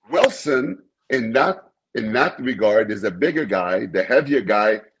 Wilson, in that regard, is a bigger guy, the heavier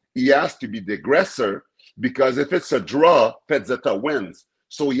guy. He has to be the aggressor because if it's a draw, Pezzetta wins.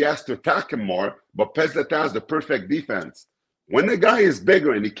 So he has to attack him more, but Pezzetta has the perfect defense. When the guy is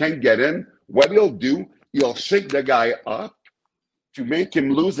bigger and he can't get in, what he'll do, he'll shake the guy up to make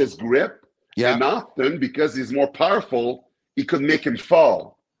him lose his grip. Yeah. And often, because he's more powerful, he could make him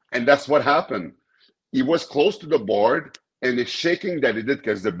fall. And that's what happened. He was close to the board, and the shaking that he did,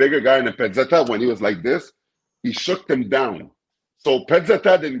 because the bigger guy in the Pezzetta, when he was like this, he shook him down. So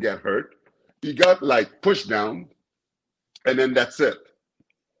Pezzetta didn't get hurt. He got like pushed down, and then that's it.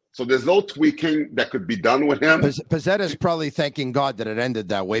 So there's no tweaking that could be done with him. Pezzetta's probably thanking God that it ended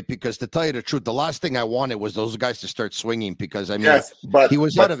that way, because to tell you the truth, the last thing I wanted was those guys to start swinging, because I mean, he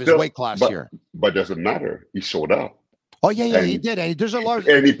was out of his weight class here. But doesn't matter. He showed up. Oh yeah, he did. And there's a large.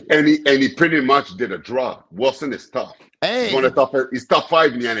 And he pretty much did a draw. Wilson is tough. Hey, he's top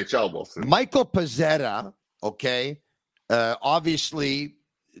 5 in the NHL. Wilson. Michael Pezzetta, okay, obviously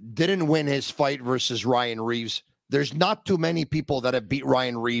didn't win his fight versus Ryan Reeves. There's not too many people that have beat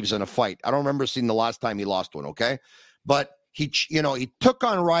Ryan Reeves in a fight. I don't remember seeing the last time he lost one. Okay, but he took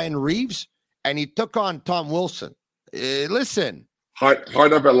on Ryan Reeves and he took on Tom Wilson. Listen.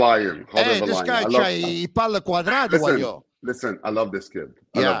 Heart of a lion. This guy, he parla quadrado. Listen, I love this kid.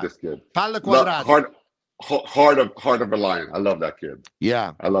 Parla quadrado. Heart of a lion. I love that kid.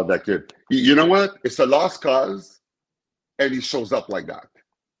 Yeah. I love that kid. You know what? It's a lost cause, and he shows up like that.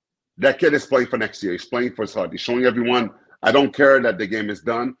 That kid is playing for next year. He's playing for his heart. He's showing everyone, I don't care that the game is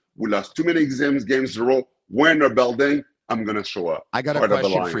done. We lost too many games in a row. We're in the building. I'm going to show up. I got a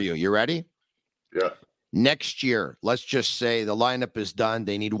question for you. You ready? Yeah. Next year, let's just say the lineup is done.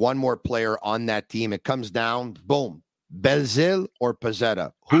 They need one more player on that team. It comes down, boom, Belzile or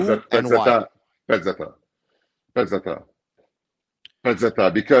Pezzetta. Who and why? Pezzetta.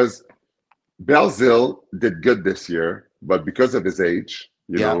 Because Belzile did good this year, but because of his age,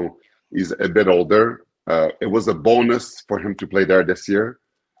 you know, he's a bit older. It was a bonus for him to play there this year.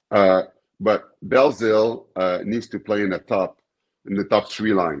 But Belzile needs to play in the top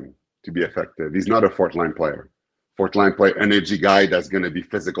 3 line to be effective. He's not a fourth line player. Fourth line player, energy guy that's going to be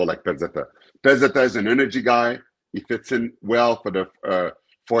physical like Pezzetta. Pezzetta is an energy guy. He fits in well for the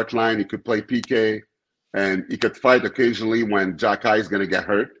fourth line. He could play PK, and he could fight occasionally when Jacky is going to get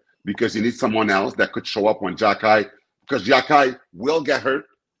hurt, because you need someone else that could show up when Jacky, because Jacky will get hurt.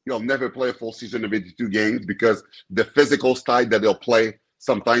 He'll never play a full season of 82 games because the physical side that he'll play,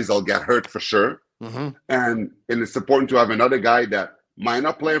 sometimes they'll get hurt for sure. Mm-hmm. And it's important to have another guy that might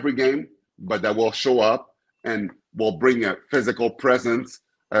not play every game, but that will show up and will bring a physical presence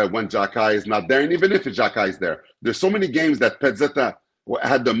when Jacky is not there. And even if Jacky is there, there's so many games that Pezzetta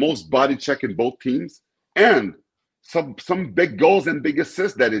had the most body check in both teams, and some big goals and big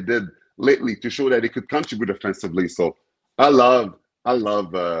assists that he did lately to show that he could contribute offensively. So I love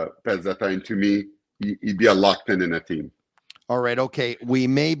Pezzetta, and to me, he'd be a locked in a team. All right, okay. We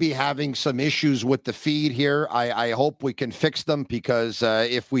may be having some issues with the feed here. I hope we can fix them, because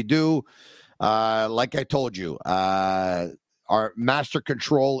if we do, like I told you, our master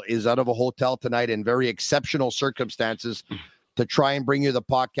control is out of a hotel tonight in very exceptional circumstances to try and bring you the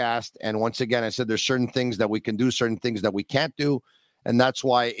podcast. And once again, I said there's certain things that we can do, certain things that we can't do. And that's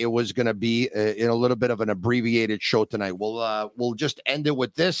why it was going to be in a little bit of an abbreviated show tonight. We'll just end it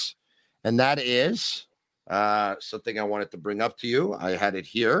with this, and that is something I wanted to bring up to you. I had it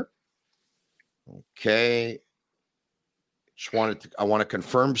here. Okay. I want to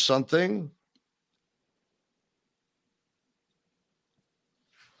confirm something.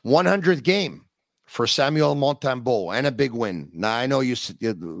 100th game for Samuel Montembeault, and a big win. Now, I know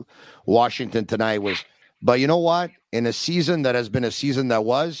Washington tonight was, but you know what? In a season that has been a season that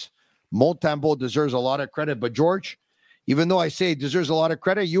was, Montembeault deserves a lot of credit. But George, even though I say he deserves a lot of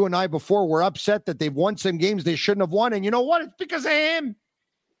credit, you and I before were upset that they've won some games they shouldn't have won. And you know what? It's because of him.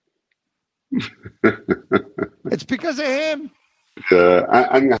 It's because of him.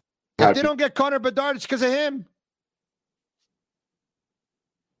 I'm if they don't get Connor Bedard, it's because of him.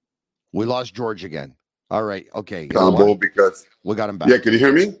 We lost George again. All right. Okay. Because we got him back. Yeah, can you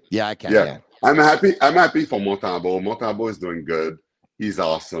hear me? Yeah, I can. Yeah. I'm happy for Montembeault. Montembeault is doing good. He's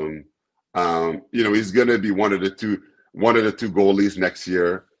awesome. He's gonna be one of the two goalies next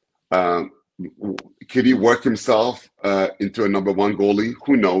year. Could he work himself into a number one goalie?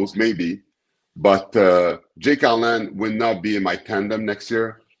 Who knows? Maybe. But Jake Allen will not be in my tandem next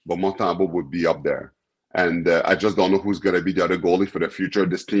year, but Montembeault would be up there. And I just don't know who's going to be the other goalie for the future of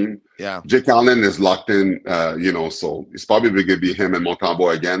this team. Yeah. Jake Allen is locked in, so it's probably going to be him and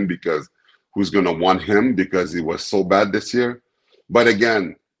Montembeault again, because who's going to want him, because he was so bad this year. But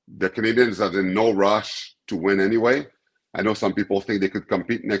again, the Canadians are in no rush to win anyway. I know some people think they could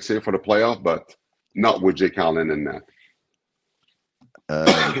compete next year for the playoff, but not with Jake Allen in that.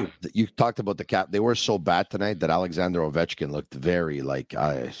 You talked about the cap. They were so bad tonight that Alexander Ovechkin looked very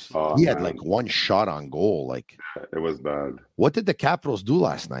he had like one shot on goal. It was bad. What did the Capitals do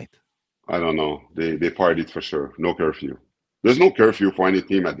last night? I don't know. They partied for sure. No curfew. There's no curfew for any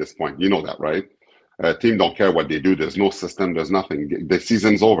team at this point. You know that, right? Team don't care what they do. There's no system. There's nothing. The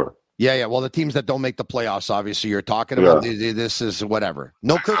season's over. Yeah. Well, the teams that don't make the playoffs, obviously, you're talking about. Yeah. This is whatever.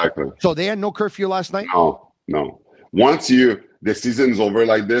 No curfew. Exactly. So they had no curfew last night? No. Once the season's over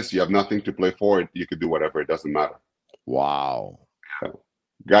like this, you have nothing to play for. You could do whatever. It doesn't matter. Wow. Yeah.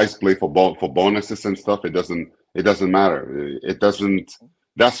 Guys play for bonuses and stuff. It doesn't matter. It doesn't.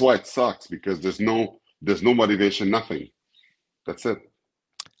 That's why it sucks, because there's no There's no motivation, nothing. That's it.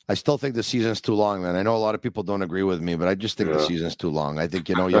 I still think the season's too long, man. I know a lot of people don't agree with me, but I just think the season's too long. I think,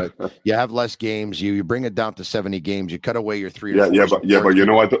 you have less games. You bring it down to 70 games. You cut away your 3 or 4. But you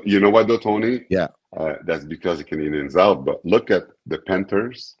know what? You know what, though, Tony? Yeah. That's because the Canadians out. But look at the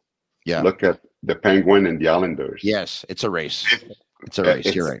Panthers. Yeah. Look at the Penguins and the Islanders. Yes, it's a race. It's a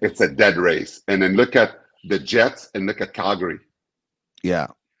race. You're right. It's a dead race. And then look at the Jets and look at Calgary. Yeah.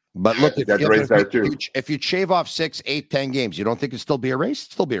 But look, if you shave off 6, 8, 10 games, you don't think it'd still be a race?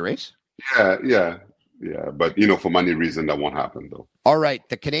 It'd still be a race? Yeah. But, for money reason, that won't happen, though. All right.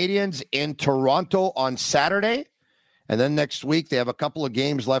 The Canadians in Toronto on Saturday. And then next week, they have a couple of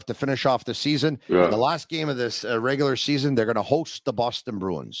games left to finish off the season. Yeah. The last game of this regular season, they're going to host the Boston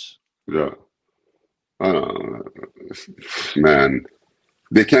Bruins. Yeah. Man.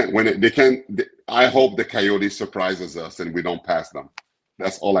 They can't win it. I hope the Coyotes surprises us and we don't pass them.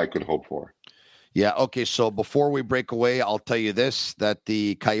 That's all I could hope for. Yeah, okay, so before we break away, I'll tell you this, that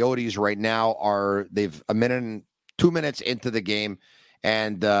the Coyotes right now they've 2 minutes into the game,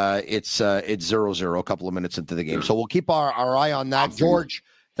 and it's 0-0, a couple of minutes into the game. So we'll keep our eye on that. George,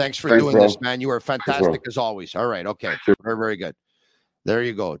 thanks for doing this, man. You are fantastic as always. All right, okay, very, very good. There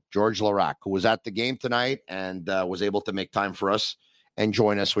you go, George Larac, who was at the game tonight and was able to make time for us and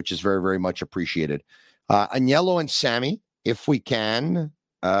join us, which is very, very much appreciated. Agnello and Sammy, if we can,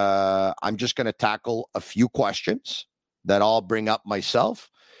 I'm just going to tackle a few questions that I'll bring up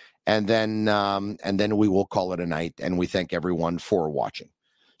myself, and then we will call it a night, and we thank everyone for watching.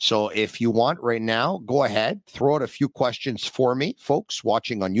 So if you want right now, go ahead, throw out a few questions for me, folks,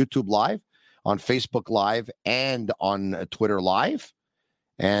 watching on YouTube Live, on Facebook Live, and on Twitter Live,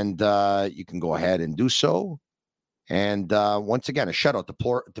 and you can go ahead and do so. And once again, a shout out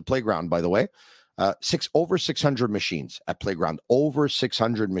to Playground, by the way. Over 600 machines at Playground, over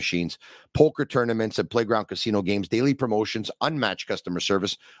 600 machines, poker tournaments and Playground casino games, daily promotions, unmatched customer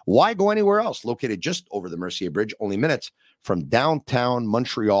service. Why go anywhere else? Located just over the Mercier Bridge, only minutes from downtown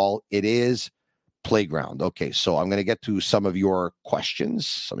Montreal. It is Playground. Okay, so I'm going to get to some of your questions,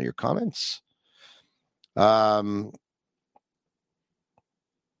 some of your comments.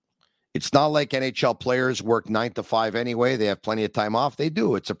 It's not like NHL players work 9 to 5 anyway. They have plenty of time off. They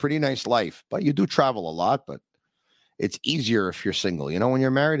do. It's a pretty nice life, but you do travel a lot, but it's easier if you're single. When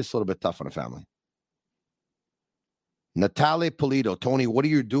you're married, it's a little bit tough on a family. Natalie Polito, Tony, what are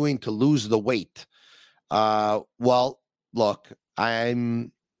you doing to lose the weight? Well, look,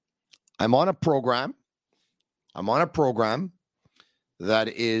 I'm on a program. I'm on a program that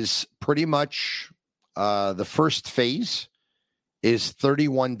is pretty much the first phase is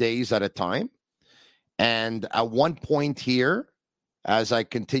 31 days at a time. And at one point here, as I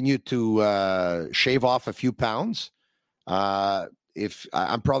continue to shave off a few pounds, if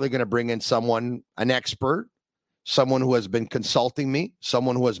I'm probably going to bring in an expert, someone who has been consulting me,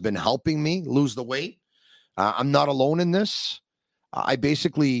 someone who has been helping me lose the weight. I'm not alone in this. I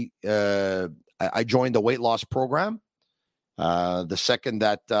basically, I joined the weight loss program. The second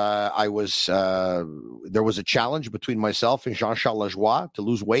that there was a challenge between myself and Jean-Charles Lajoie to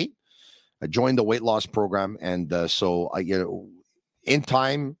lose weight. I joined the weight loss program, and so in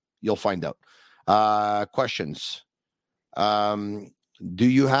time you'll find out. Questions? Do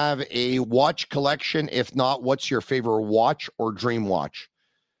you have a watch collection? If not, what's your favorite watch or dream watch?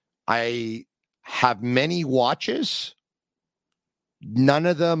 I have many watches. None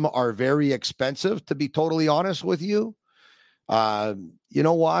of them are very expensive, to be totally honest with you. You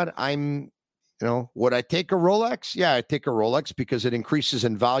know what? Would I take a Rolex? Yeah, I take a Rolex because it increases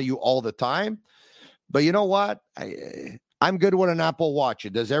in value all the time. But you know what? I'm good with an Apple Watch.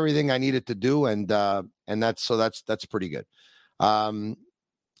 It does everything I need it to do, and that's pretty good.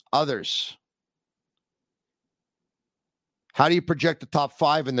 Others. How do you project the top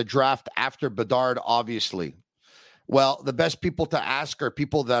 5 in the draft after Bedard? Obviously, well, the best people to ask are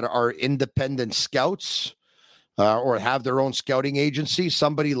people that are independent scouts. Or have their own scouting agency,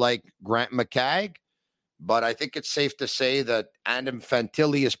 somebody like Grant McCagg. But I think it's safe to say that Adam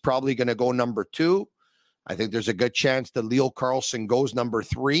Fantilli is probably going to go number 2. I think there's a good chance that Leo Carlson goes number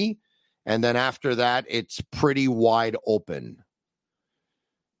 3. And then after that, it's pretty wide open.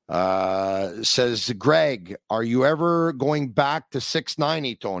 Says Greg, are you ever going back to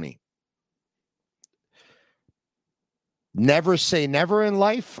 690, Tony? Never say never in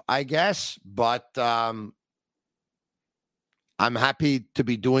life, I guess. But I'm happy to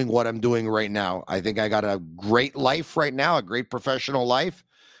be doing what I'm doing right now. I think I got a great life right now, a great professional life.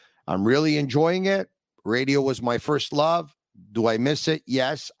 I'm really enjoying it. Radio was my first love. Do I miss it?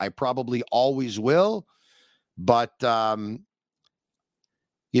 Yes, I probably always will. But, I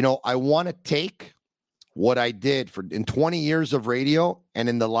want to take what I did in 20 years of radio and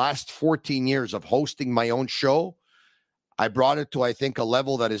in the last 14 years of hosting my own show, I brought it to, I think, a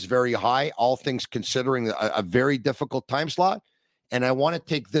level that is very high, all things considering a very difficult time slot. And I want to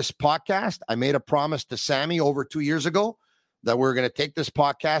take this podcast. I made a promise to Sammy over 2 years ago that we're going to take this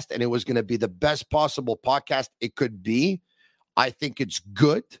podcast and it was going to be the best possible podcast it could be. I think it's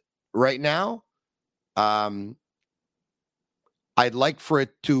good right now. I'd like for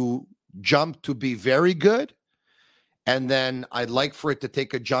it to jump to be very good. And then I'd like for it to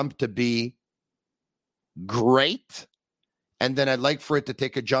take a jump to be great. And then I'd like for it to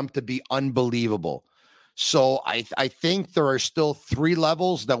take a jump to be unbelievable. So I think there are still 3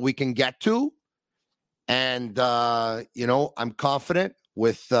 levels that we can get to. And, I'm confident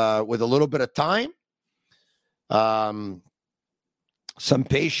with a little bit of time, some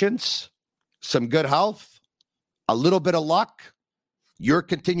patience, some good health, a little bit of luck, your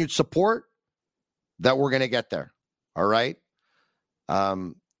continued support, that we're going to get there. All right.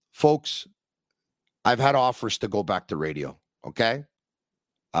 Folks, I've had offers to go back to radio. Okay.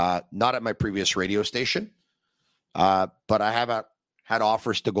 Not at my previous radio station. But I have had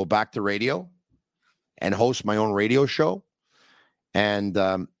offers to go back to radio and host my own radio show. And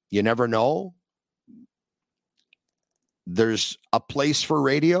you never know. There's a place for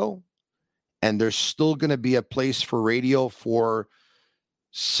radio, and there's still going to be a place for radio for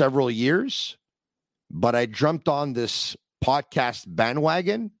several years. But I jumped on this podcast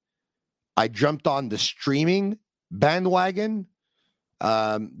bandwagon. I jumped on the streaming bandwagon.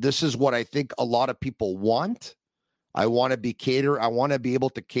 This is what I think a lot of people want. I want to be able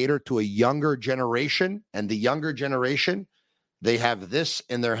to cater to a younger generation, and the younger generation, they have this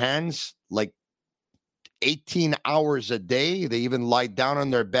in their hands like 18 hours a day. They even lie down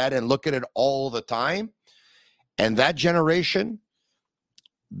on their bed and look at it all the time. And that generation,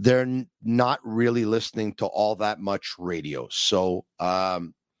 they're not really listening to all that much radio. So,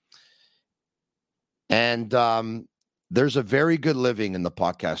 there's a very good living in the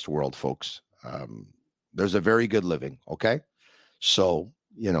podcast world, folks. There's a very good living. Okay. So,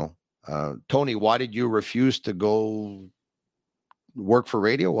 Tony, why did you refuse to go work for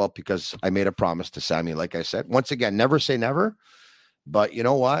radio? Well, because I made a promise to Sammy, like I said. Once again, never say never. But you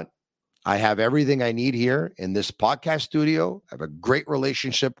know what? I have everything I need here in this podcast studio. I have a great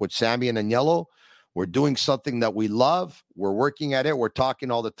relationship with Sammy and Agnello. We're doing something that we love. We're working at it. We're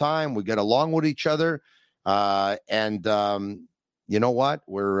talking all the time. We get along with each other. You know what?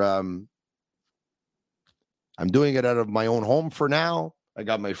 I'm doing it out of my own home for now. I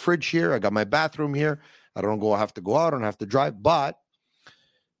got my fridge here. I got my bathroom here. I don't have to go out. I don't have to drive, but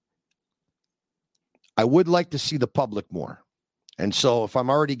I would like to see the public more. And so if I'm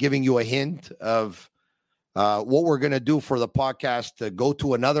already giving you a hint of what we're going to do for the podcast to go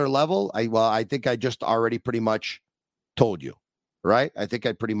to another level, I think I just already pretty much told you, right? I think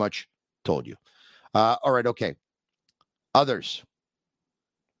I pretty much told you. All right. Okay. Others.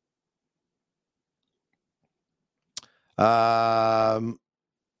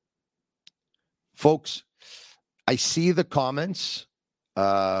 Folks, I see the comments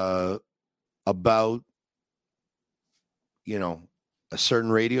about, a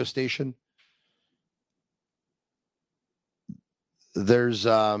certain radio station. There's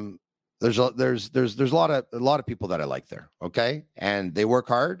a lot of people that I like there. Okay. And they work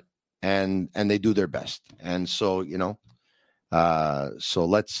hard and they do their best. And so, so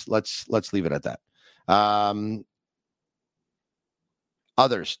let's leave it at that.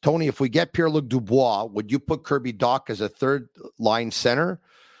 Others. Tony, if we get Pierre-Luc Dubois, would you put Kirby Dach as a third line center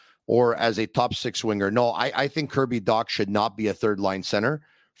or as a top 6 winger? No, I think Kirby Dach should not be a third line center.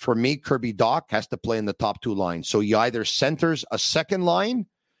 For me, Kirby Dach has to play in the top 2 lines. So he either centers a second line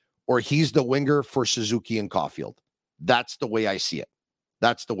or he's the winger for Suzuki and Caulfield. That's the way I see it.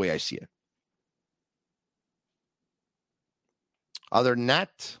 Other than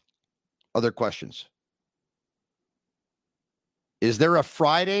that, other questions? Is there a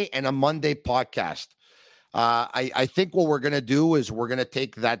Friday and a Monday podcast? I think what we're going to do is we're going to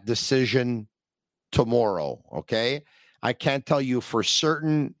take that decision tomorrow. Okay. I can't tell you for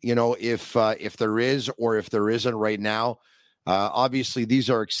certain, if there is or if there isn't right now. Obviously, these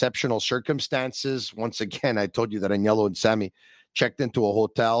are exceptional circumstances. Once again, I told you that Agnello and Sammy checked into a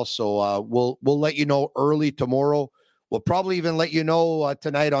hotel. So we'll let you know early tomorrow. We'll probably even let you know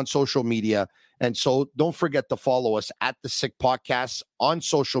tonight on social media. And so don't forget to follow us at The Sick Podcast on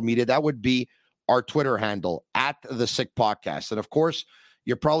social media. That would be our Twitter handle, at The Sick Podcast. And of course,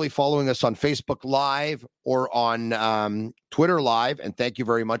 you're probably following us on Facebook Live or on Twitter Live. And thank you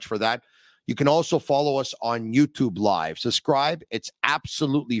very much for that. You can also follow us on YouTube Live. Subscribe. It's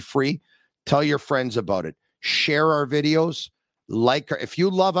absolutely free Tell your friends about it. Share our videos. If you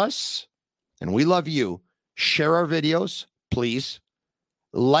love us and we love you, share our videos, please.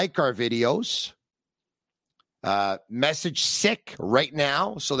 Like our videos. Message sick right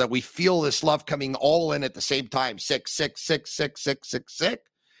now so that we feel this love coming all in at the same time. Sick.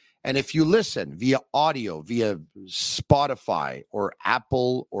 And if you listen via audio, via Spotify or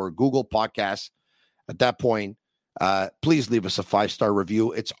Apple or Google Podcasts, at that point, please leave us a 5-star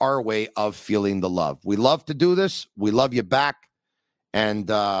review. It's our way of feeling the love. We love to do this. We love you back. And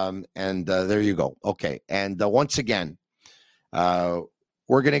there you go. Okay. And once again,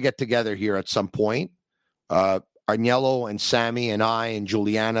 we're going to get together here at some point. Agnello and Sammy and I and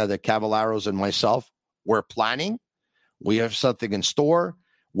Juliana, the Cavalaros, and myself, we're planning. We have something in store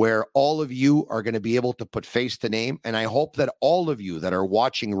where all of you are going to be able to put face to name. And I hope that all of you that are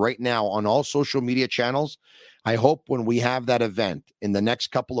watching right now on all social media channels, I hope when we have that event in the next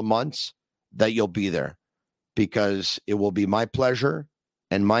couple of months that you'll be there, because it will be my pleasure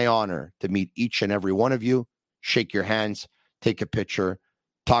and my honor to meet each and every one of you, shake your hands, take a picture,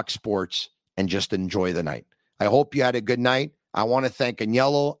 talk sports, and just enjoy the night. I hope you had a good night. I want to thank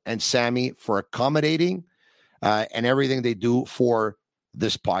Agnello and Sammy for accommodating and everything they do for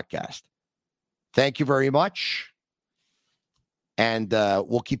this podcast. Thank you very much. And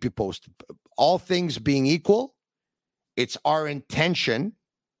we'll keep you posted. All things being equal, it's our intention,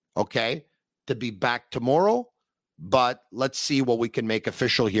 okay, to be back tomorrow. But let's see what we can make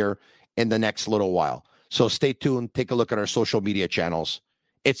official here in the next little while. So stay tuned. Take a look at our social media channels.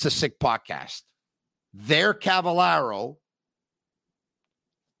 It's the Sick Podcast. They're Cavallaro.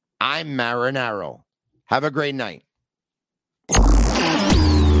 I'm Marinaro. Have a great night.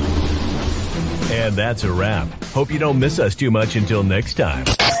 And that's a wrap. Hope you don't miss us too much until next time.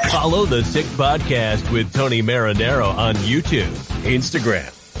 Follow the Sick Podcast with Tony Marinaro on YouTube,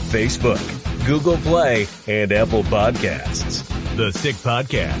 Instagram, Facebook, Google Play, and Apple Podcasts. The Sick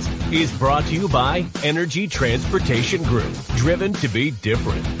Podcast is brought to you by Energy Transportation Group. Driven to be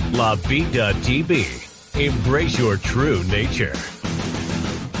different. La Vida TB. Embrace your true nature.